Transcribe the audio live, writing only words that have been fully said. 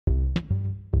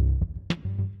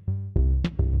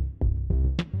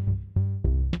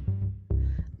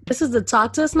This is the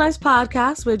Talk to Us Nice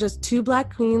podcast. We're just two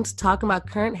Black queens talking about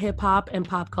current hip hop and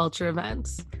pop culture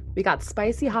events. We got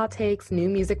spicy hot takes, new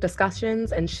music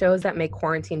discussions, and shows that make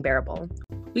quarantine bearable.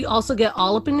 We also get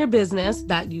all up in your business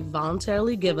that you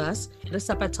voluntarily give us. Hit us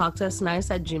up at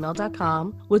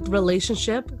talktousnice@gmail.com with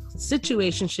relationship,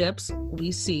 situationships,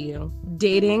 we see you,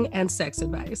 dating, and sex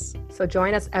advice. So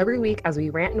join us every week as we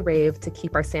rant and rave to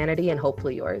keep our sanity and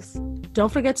hopefully yours.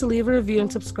 Don't forget to leave a review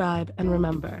and subscribe. And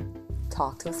remember,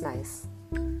 talk to us nice.